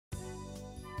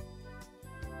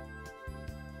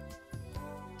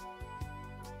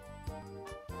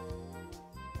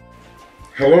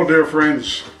Hello, dear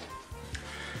friends.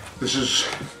 This is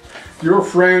your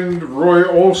friend Roy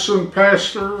Olsen,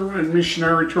 pastor and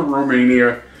missionary to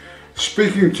Romania,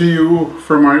 speaking to you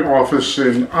from my office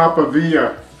in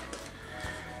Opavia.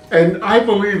 And I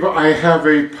believe I have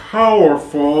a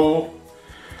powerful,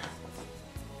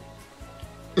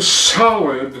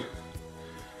 solid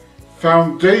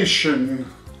foundation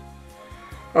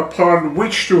upon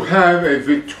which to have a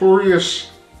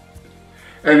victorious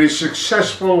and a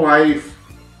successful life.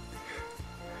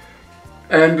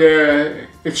 And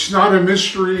it's not a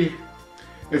mystery.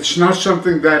 It's not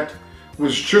something that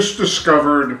was just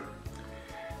discovered,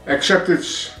 except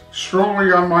it's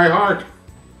strongly on my heart.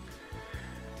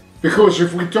 Because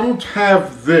if we don't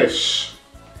have this,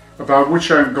 about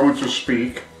which I'm going to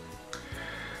speak,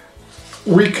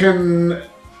 we can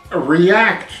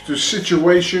react to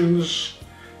situations,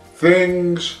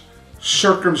 things,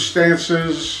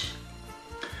 circumstances,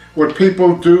 what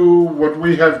people do, what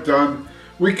we have done.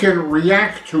 We can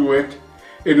react to it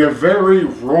in a very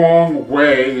wrong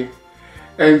way,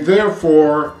 and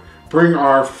therefore bring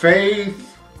our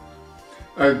faith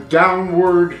in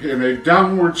a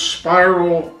downward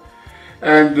spiral,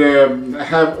 and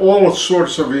have all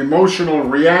sorts of emotional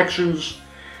reactions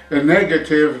and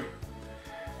negative,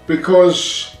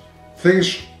 because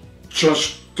things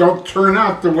just don't turn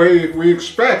out the way we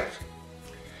expect.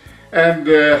 And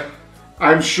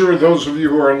I'm sure those of you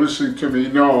who are listening to me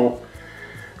know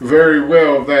very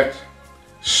well that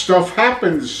stuff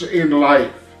happens in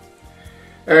life,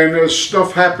 and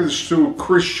stuff happens to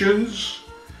Christians,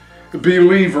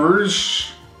 believers,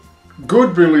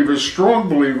 good believers, strong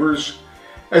believers,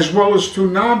 as well as to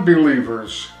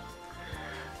non-believers.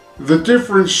 The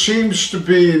difference seems to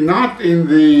be not in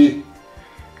the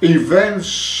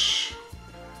events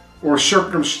or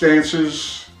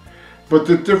circumstances, but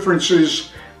the difference is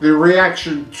the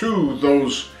reaction to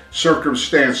those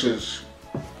circumstances.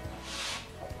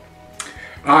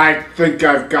 I think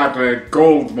I've got a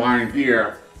gold mine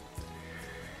here.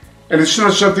 And it's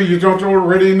not something you don't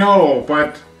already know,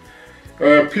 but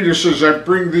Peter says, I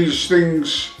bring these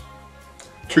things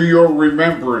to your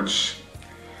remembrance.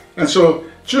 And so,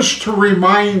 just to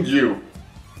remind you,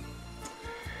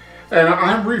 and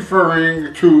I'm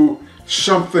referring to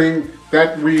something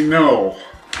that we know.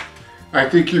 I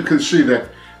think you can see that.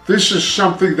 This is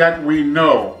something that we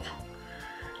know.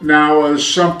 Now,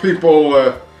 some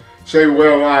people say,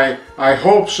 well, I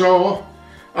hope so,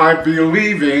 I'm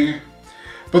believing,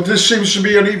 but this seems to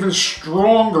be an even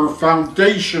stronger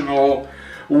foundational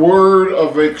word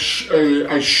of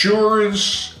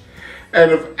assurance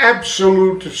and of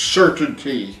absolute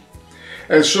certainty.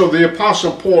 And so the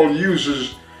Apostle Paul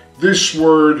uses this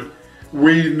word,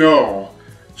 we know.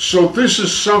 So this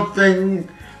is something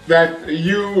that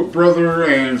you, brother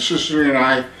and sister, and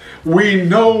I, we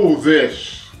know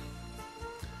this.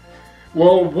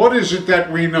 Well, what is it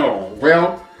that we know?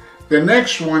 Well, the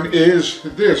next one is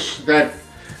this, that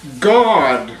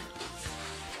God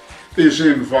is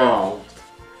involved.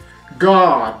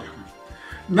 God.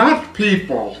 Not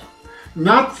people.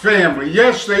 Not family.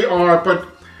 Yes, they are, but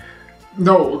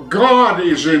no, God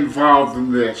is involved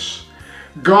in this.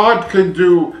 God can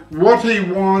do what He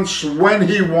wants, when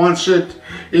He wants it,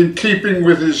 in keeping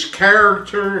with His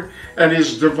character and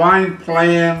His divine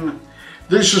plan.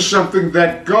 This is something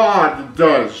that God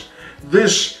does.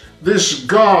 This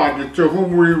God to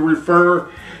whom we refer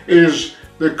is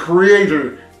the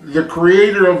Creator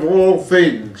of all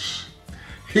things.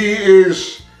 He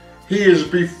is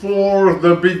before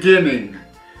the beginning.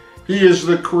 He is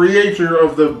the Creator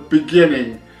of the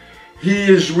beginning.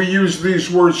 We use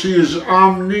these words, He is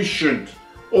omniscient,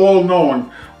 all-knowing,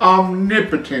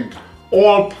 omnipotent,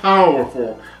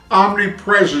 all-powerful,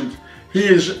 omnipresent. He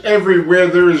is everywhere.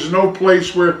 There is no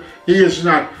place where He is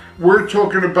not. We're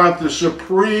talking about the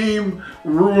supreme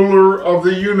ruler of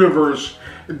the universe.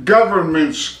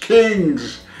 Governments,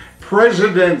 kings,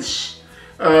 presidents,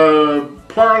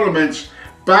 parliaments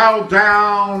bow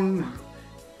down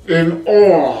in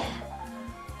awe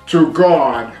to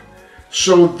God.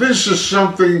 So this is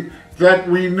something that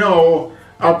we know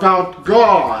about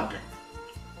God.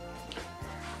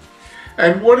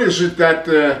 And what is it that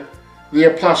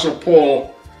the Apostle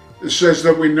Paul says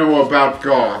that we know about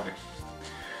God?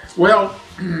 Well,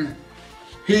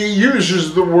 he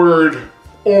uses the word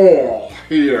all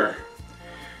here.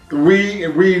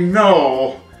 We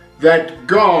know that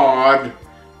God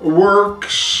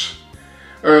works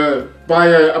by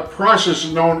a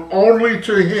process known only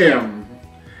to Him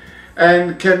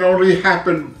and can only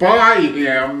happen by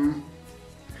Him,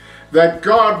 that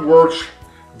God works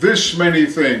this many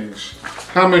things.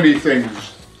 How many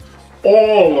things?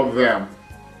 All of them.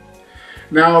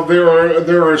 Now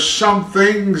there are some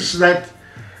things that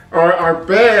are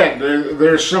bad.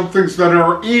 There are some things that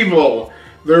are evil.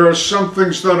 There are some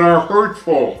things that are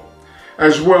hurtful,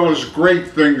 as well as great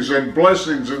things and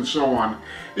blessings and so on,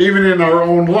 even in our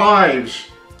own lives.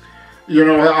 You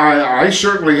know, I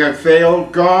certainly have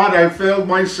failed God. I failed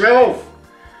myself.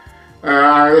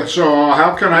 So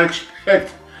how can I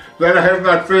expect that I have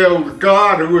not failed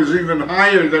God, who is even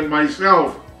higher than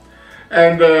myself?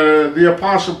 And the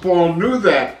Apostle Paul knew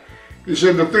that. He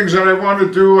said, the things that I want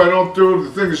to do, I don't do.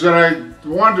 The things that I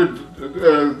wanted,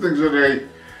 things that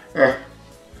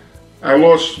I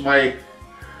lost my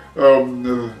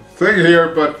thing here,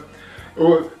 but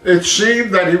it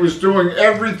seemed that he was doing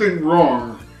everything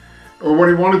wrong. When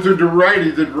he wanted to do right,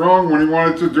 he did wrong. When he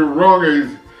wanted to do wrong,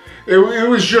 it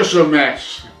was just a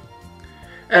mess.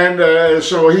 And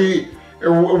so we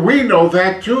know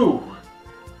that too.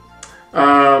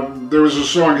 There was a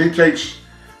song, he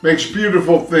makes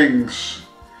beautiful things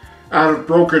out of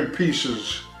broken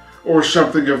pieces, or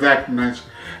something of that nature.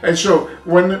 And so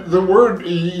when the word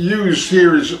used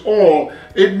here is all,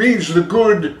 it means the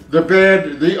good, the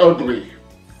bad, the ugly.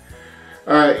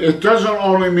 It doesn't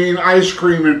only mean ice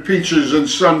cream and peaches and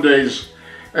sundaes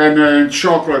and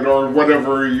chocolate or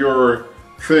whatever your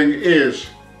thing is.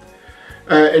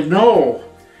 No,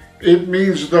 it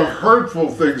means the hurtful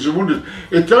things.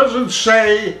 It doesn't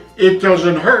say it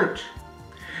doesn't hurt.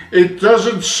 It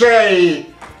doesn't say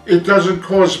it doesn't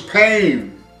cause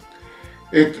pain.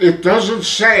 It doesn't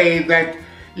say that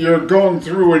you're going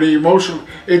through an emotional.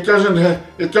 It doesn't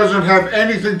have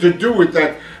anything to do with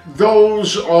that.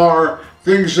 Those are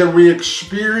things that we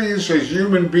experience as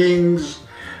human beings,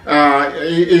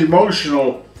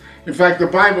 emotional. In fact, the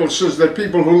Bible says that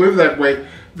people who live that way,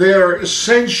 they're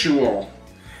sensual.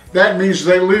 That means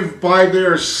they live by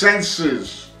their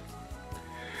senses.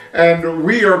 And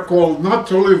we are called not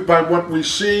to live by what we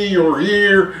see or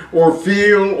hear or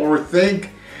feel or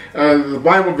think. The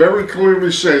Bible very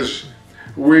clearly says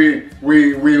we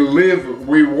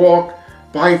walk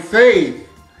by faith.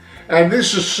 And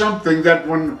this is something that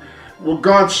when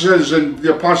God says, and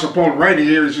the Apostle Paul writing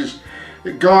here, he says,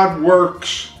 God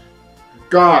works.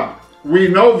 God, we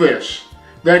know this,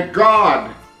 that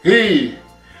God, He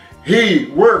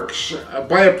works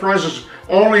by a process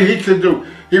only He can do.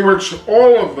 He works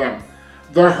all of them,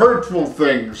 the hurtful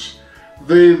things,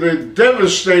 the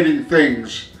devastating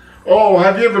things. Oh,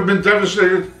 have you ever been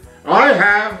devastated? I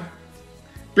have.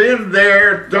 Been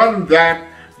there, done that.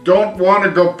 Don't want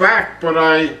to go back, but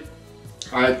I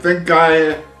think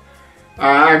I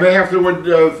may have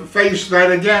to face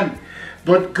that again.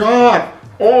 But God,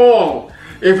 all.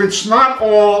 If it's not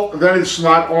all, then it's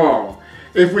not all.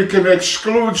 If we can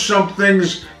exclude some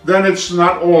things, then it's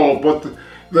not all. But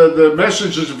the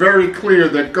message is very clear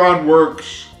that God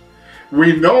works.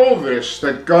 We know this,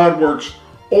 that God works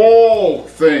all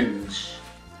things.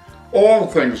 All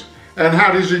things. And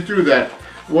how does He do that?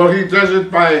 Well, He does it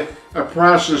by a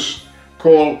process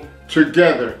called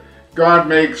together. God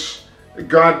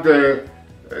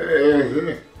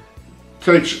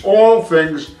takes all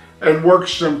things and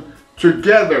works them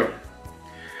together.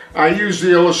 I use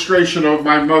the illustration of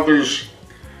my mother's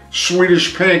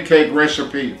Swedish pancake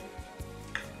recipe.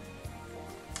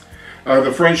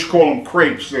 The French call them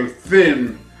crepes. They're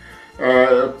thin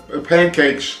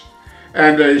pancakes.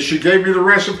 And she gave me the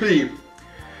recipe.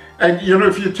 And you know,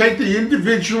 if you take the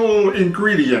individual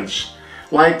ingredients,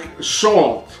 like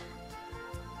salt,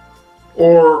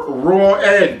 or raw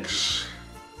eggs,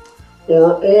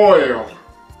 or oil,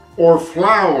 or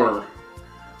flour,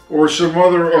 or some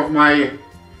other of my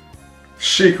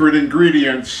secret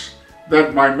ingredients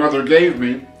that my mother gave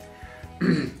me,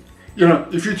 you know,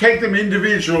 if you take them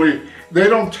individually, they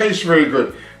don't taste very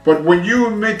good. But when you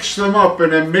mix them up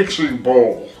in a mixing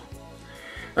bowl,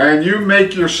 and you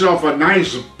make yourself a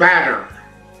nice batter,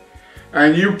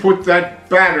 and you put that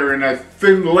batter in a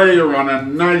thin layer on a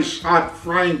nice hot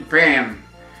frying pan,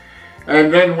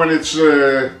 and then when it's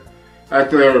at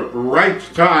the right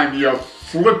time, you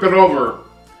flip it over,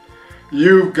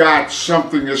 you've got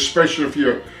something, especially if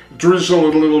you drizzle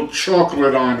a little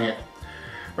chocolate on it.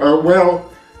 Well,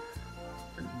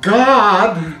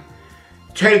 God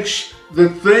takes the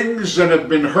things that have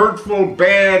been hurtful,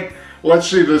 bad, let's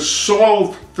see, the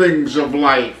salt things of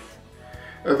life,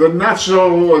 the not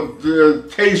so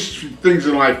taste things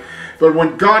in life. But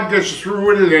when God gets through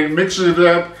with it and mixes it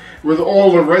up with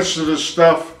all the rest of the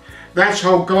stuff, that's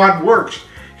how God works.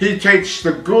 He takes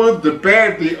the good, the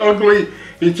bad, the ugly.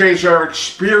 He takes our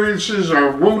experiences,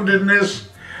 our woundedness,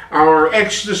 our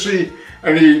ecstasy,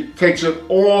 and He takes it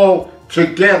all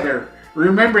together.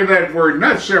 Remember that word,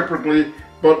 not separately,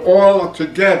 but all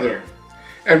together.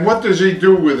 And what does he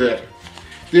do with it?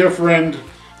 Dear friend,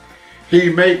 he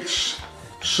makes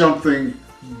something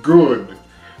good.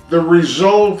 The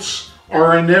results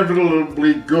are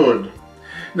inevitably good.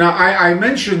 Now, I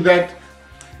mentioned that,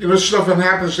 stuff that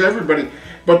happens to everybody,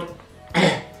 but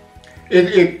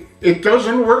it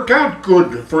doesn't work out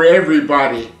good for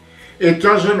everybody. It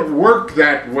doesn't work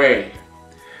that way,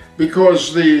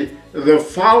 because the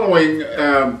following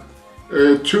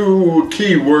two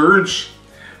key words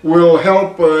will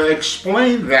help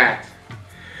explain that.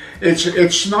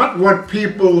 It's not what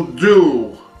people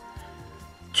do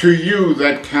to you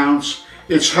that counts.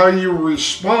 It's how you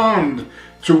respond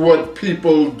to what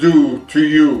people do to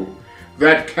you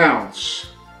that counts.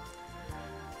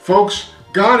 Folks,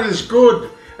 God is good,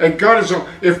 and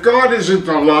if God isn't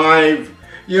alive,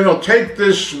 take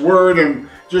this word and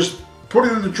just put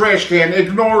it in the trash can,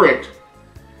 ignore it,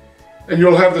 and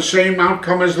you'll have the same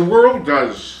outcome as the world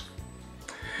does.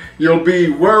 You'll be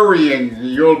worrying,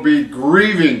 you'll be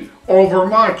grieving over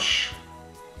much.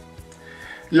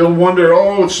 You'll wonder,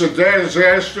 oh, it's a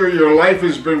disaster, your life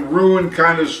has been ruined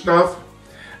kind of stuff.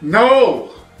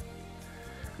 No,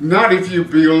 not if you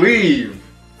believe,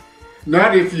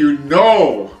 not if you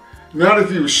know, not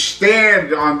if you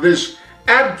stand on this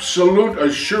absolute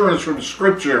assurance from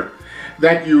Scripture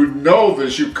that you know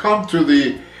this. You come to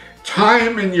the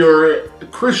time in your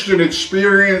Christian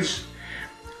experience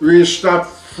where you stop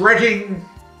fretting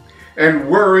and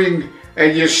worrying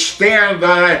and you stand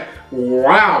on it.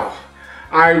 Wow,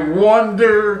 I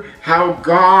wonder how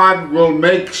God will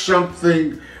make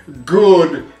something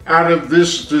good out of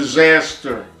this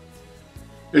disaster.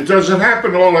 It doesn't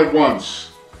happen all at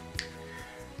once.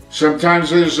 Sometimes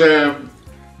there's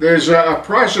a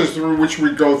process through which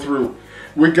we go through.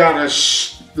 We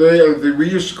used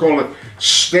to call it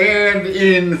stand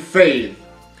in faith,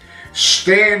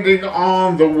 standing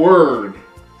on the Word,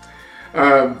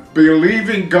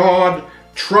 believing God,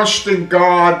 trusting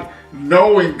God,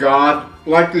 knowing God,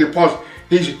 like the apostle.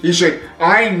 He said,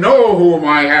 I know whom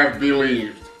I have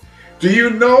believed. Do you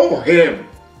know Him?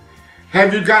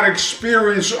 Have you got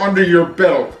experience under your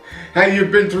belt? Have you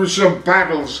been through some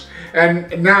battles?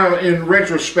 And now in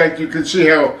retrospect, you can see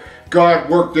how God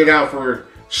worked it out for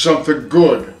something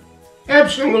good.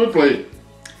 Absolutely.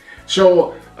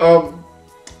 So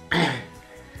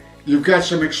you've got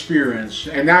some experience,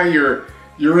 and now you're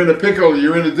in a pickle,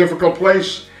 you're in a difficult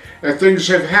place, and things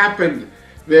have happened.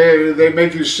 They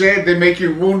make you sad, they make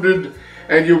you wounded,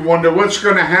 and you wonder what's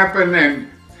going to happen. And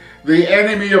the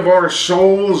enemy of our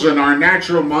souls and our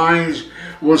natural minds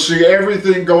will see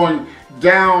everything going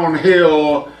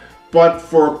downhill. But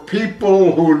for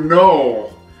people who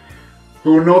know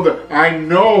that I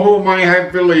know whom I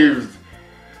have believed,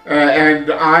 and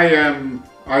I am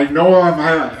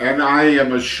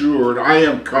assured, I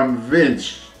am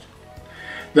convinced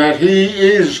that He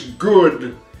is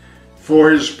good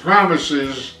for His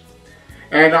promises,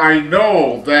 and I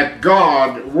know that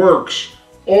God works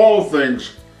all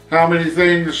things. How many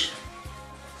things?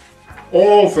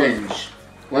 All things.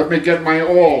 Let me get my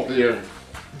all here.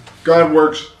 God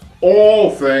works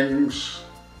all things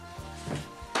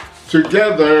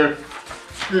together,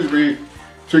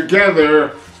 together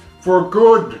for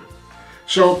good.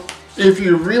 So if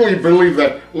you really believe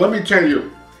that, let me tell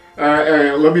you,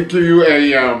 let me give you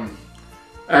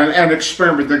an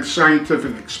experiment, a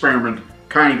scientific experiment,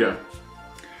 kinda.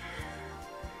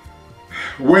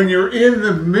 When you're in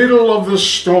the middle of the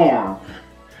storm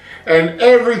and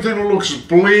everything looks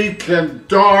bleak and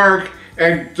dark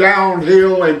and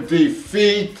downhill and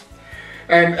defeat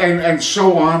and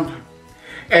so on,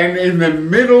 and in the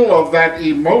middle of that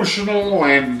emotional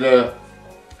and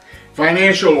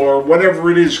financial or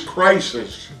whatever it is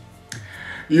crisis,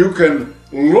 you can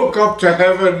look up to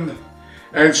heaven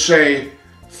and say,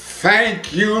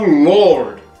 thank you,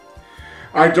 Lord.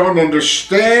 I don't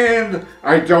understand,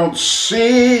 I don't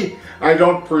see, I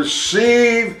don't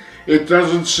perceive, it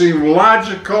doesn't seem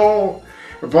logical,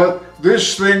 but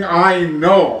this thing I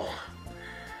know,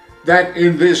 that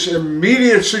in this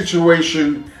immediate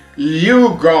situation,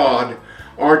 you, God,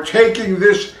 are taking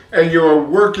this and you are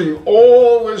working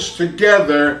all this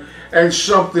together, and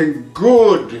something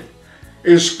good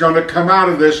is going to come out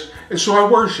of this. And so I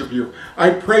worship you.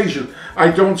 I praise you.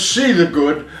 I don't see the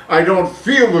good. I don't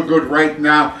feel the good right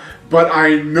now, but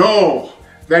I know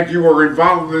that you are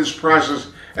involved in this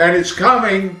process, and it's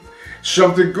coming.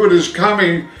 Something good is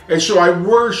coming. And so I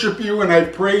worship you and I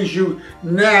praise you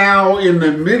now in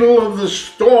the middle of the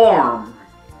storm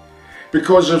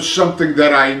because of something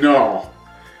that I know.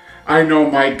 I know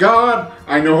my God.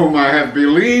 I know whom I have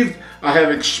believed. I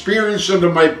have experience under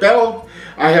my belt.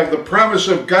 I have the promise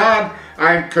of God.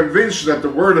 I'm convinced that the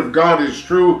Word of God is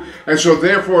true, and so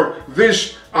therefore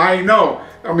this I know.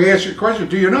 Let me ask you a question.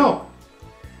 Do you know?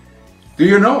 Do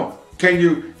you know? Can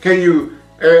you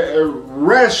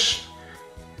rest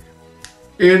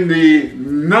in the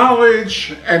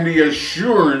knowledge and the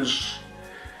assurance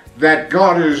that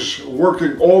God is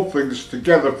working all things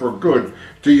together for good?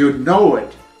 Do you know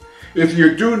it? If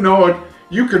you do know it,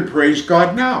 you can praise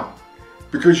God now,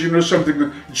 because you know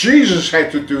something. Jesus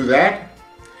had to do that.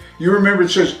 You remember it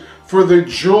says, for the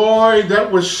joy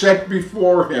that was set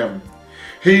before him.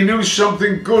 He knew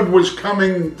something good was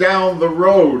coming down the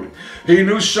road. He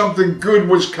knew something good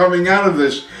was coming out of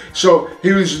this. So he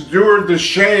endured the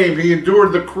shame. He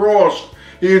endured the cross.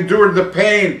 He endured the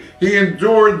pain. He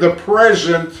endured the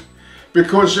present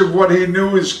because of what he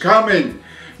knew is coming.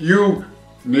 You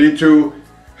need to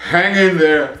hang in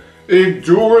there.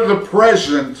 Endure the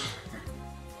present.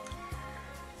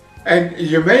 And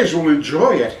you may as well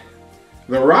enjoy it,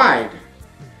 the ride,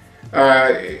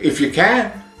 if you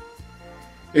can.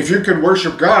 If you can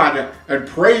worship God and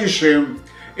praise Him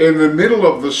in the middle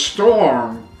of the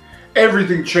storm,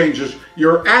 everything changes.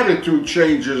 Your attitude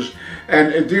changes.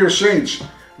 And dear saints,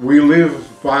 we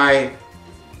live by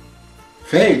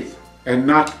faith and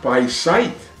not by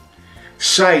sight.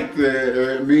 Sight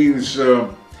means,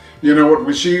 what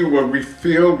we see, what we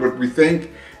feel, what we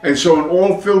think. And so it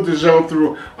all filters out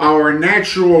through our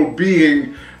natural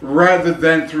being rather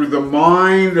than through the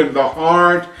mind and the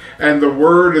heart and the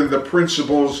Word and the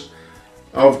principles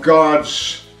of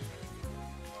God's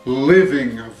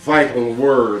living, vital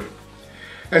Word.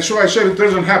 And so I said it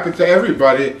doesn't happen to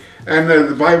everybody, and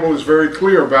the Bible is very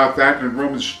clear about that. In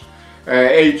Romans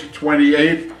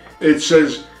 8:28, it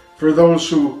says, for those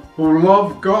who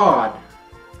love God.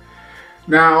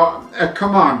 Now,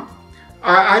 come on.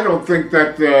 I don't think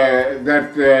that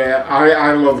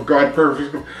I love God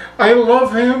perfectly. I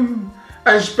love Him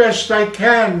as best I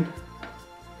can.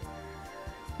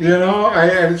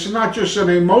 And it's not just an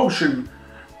emotion.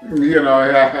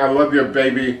 I love you,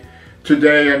 baby,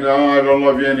 today, and I don't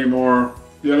love you anymore.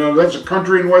 That's a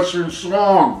country and western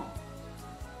song.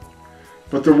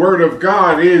 But the Word of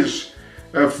God is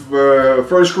 1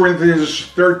 Corinthians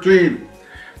 13.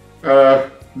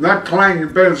 Not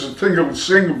clanging bells and tingling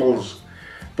cymbals,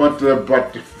 but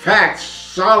facts,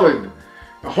 solid,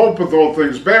 hopeth all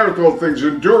things, beareth all things,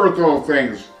 endureth all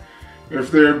things.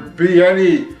 If there be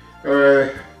any,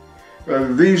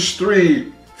 these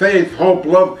three, faith, hope,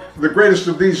 love, the greatest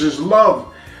of these is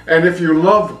love. And if you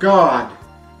love God,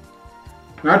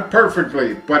 not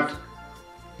perfectly, but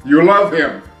you love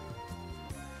Him,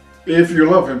 if you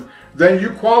love Him, then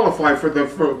you qualify for the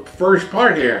first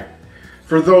part here.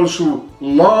 For those who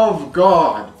love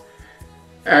God,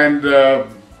 and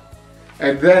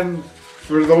then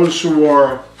for those who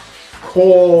are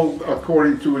called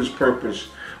according to His purpose.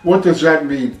 What does that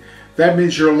mean? That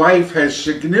means your life has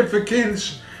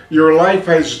significance, your life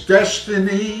has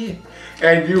destiny,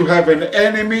 and you have an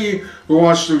enemy who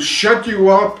wants to shut you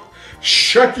up,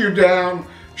 shut you down,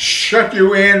 shut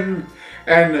you in,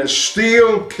 and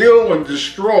steal, kill, and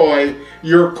destroy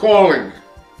your calling.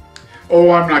 Oh,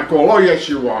 I'm not called. Oh, yes,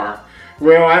 you are.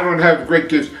 Well, I don't have great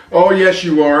gifts. Oh, yes,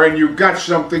 you are. And you've got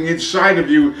something inside of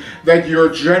you that your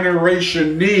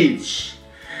generation needs.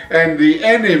 And the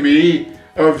enemy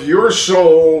of your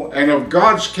soul and of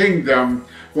God's kingdom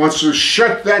wants to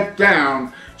shut that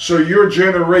down so your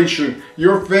generation,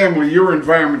 your family, your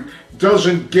environment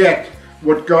doesn't get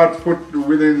what God put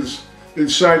within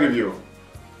inside of you.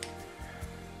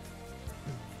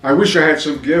 I wish I had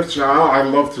some gifts. I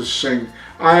love to sing.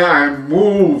 I am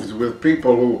moved with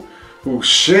people who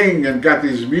sing and got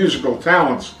these musical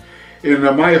talents. In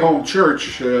my home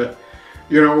church,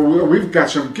 we've got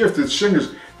some gifted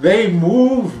singers. They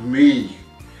move me.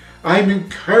 I'm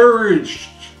encouraged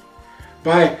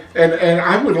by, and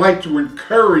I would like to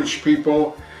encourage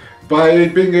people by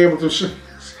being able to sing.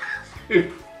 I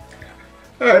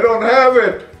don't have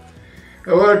it.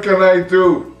 What can I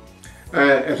do?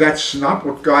 That's not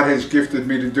what God has gifted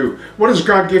me to do. What has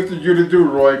God gifted you to do,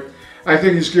 Roy? I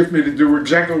think He's gifted me to do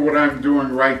exactly what I'm doing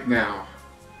right now.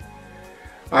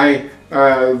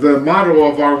 The motto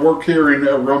of our work here in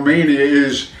Romania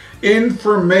is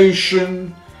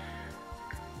information,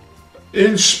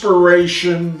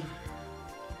 inspiration,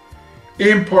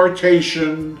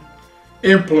 impartation,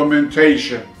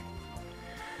 implementation.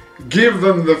 Give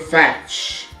them the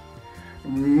facts.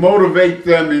 Motivate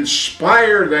them,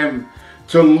 inspire them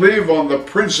to live on the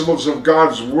principles of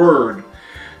God's Word.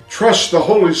 Trust the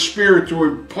Holy Spirit to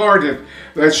impart it.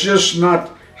 That's just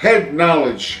not head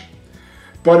knowledge,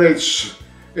 but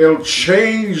it'll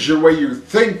change the way you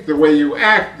think, the way you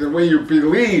act, the way you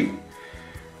believe.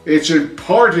 It's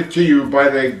imparted to you by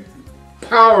the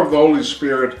power of the Holy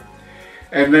Spirit,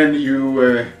 and then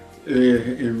you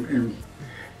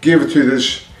give it to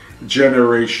this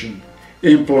generation.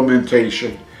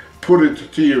 Implementation. Put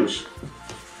it to use.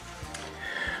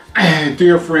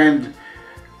 Dear friend,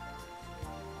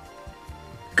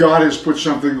 God has put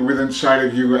something within inside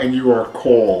of you, and you are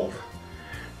called.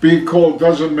 Being called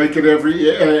doesn't make it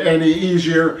any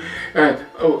easier.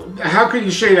 How can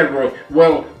you say that, Roy?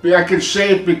 Well, I can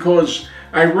say it because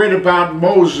I read about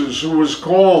Moses, who was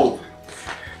called,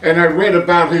 and I read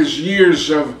about his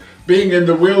years of being in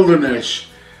the wilderness.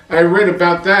 I read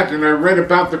about that, and I read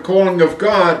about the calling of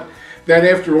God, that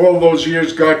after all those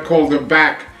years, God called him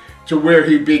back to where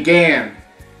he began,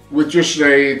 with just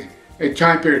a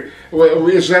time period. Well,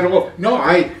 is that all? No,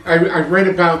 I read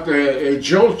about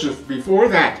Joseph before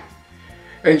that.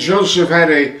 And Joseph had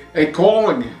a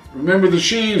calling. Remember the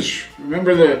sheaves,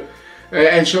 remember the,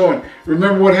 and so on.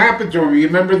 Remember what happened to him. You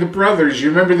remember the brothers, you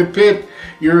remember the pit,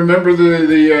 you remember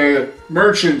the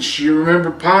merchants, you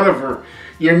remember Potiphar,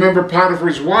 you remember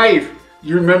Potiphar's wife,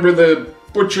 you remember the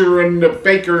butcher and the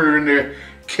baker and the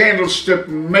candlestick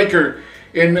maker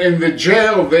in the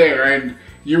jail there, and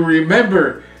you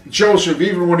remember Joseph,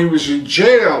 even when he was in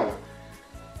jail,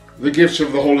 the gifts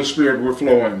of the Holy Spirit were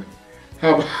flowing.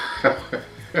 How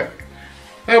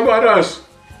about us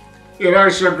in our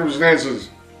circumstances?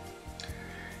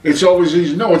 It's always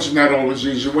easy. No, it's not always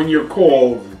easy. When you're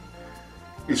called,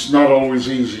 it's not always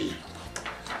easy.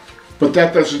 But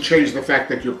that doesn't change the fact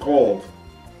that you're called.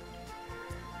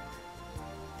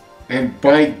 And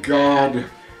by God,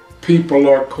 people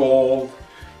are called,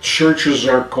 churches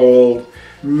are called,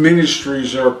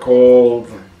 ministries are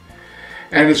called,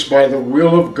 and it's by the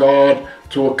will of God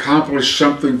to accomplish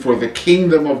something for the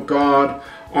kingdom of God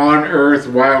on earth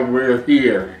while we're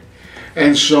here.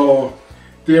 And so,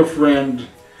 dear friend,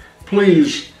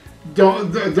 please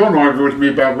don't argue with me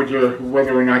about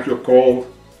whether or not you're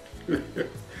called.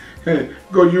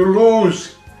 Go, you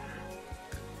lose,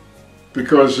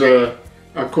 because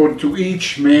according to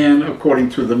each man, according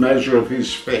to the measure of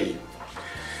his faith.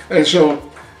 And so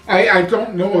I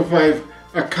don't know if I've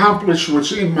accomplished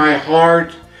what's in my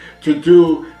heart to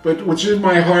do, but what's in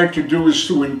my heart to do is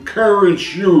to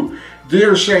encourage you,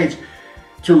 dear saints,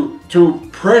 to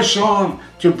press on,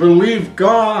 to believe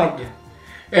God.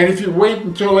 And if you wait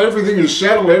until everything is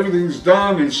settled, everything's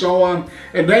done, and so on,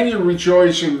 and then you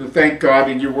rejoice and thank God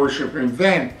and you worship Him,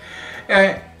 then,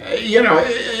 you know,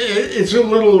 it's a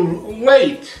little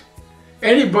late.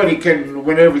 Anybody can,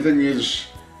 when everything is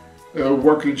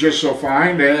working just so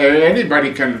fine,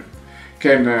 anybody can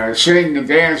sing and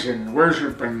dance and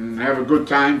worship and have a good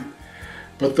time.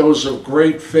 But those of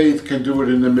great faith can do it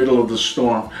in the middle of the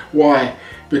storm. Why?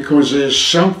 Because there's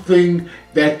something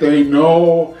that they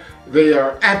know, they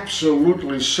are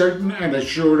absolutely certain and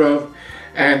assured of,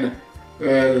 and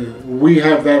we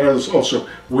have that as also.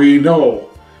 We know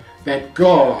that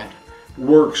God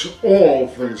works all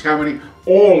things, how many?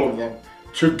 All of them,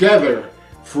 together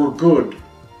for good.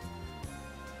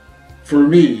 For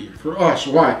me, for us.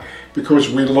 Why? Because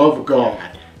we love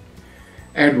God.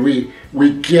 And we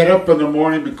get up in the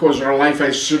morning because our life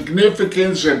has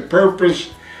significance and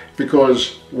purpose,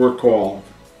 because we're called.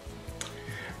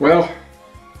 Well,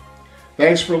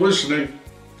 thanks for listening,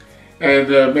 and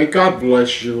may God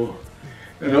bless you.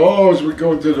 And as we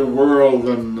go into the world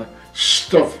and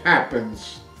stuff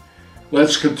happens,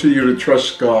 let's continue to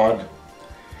trust God.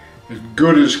 And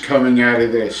good is coming out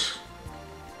of this.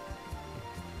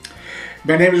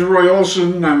 My name is Roy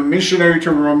Olsen. I'm a missionary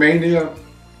to Romania,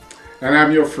 and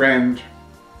I'm your friend.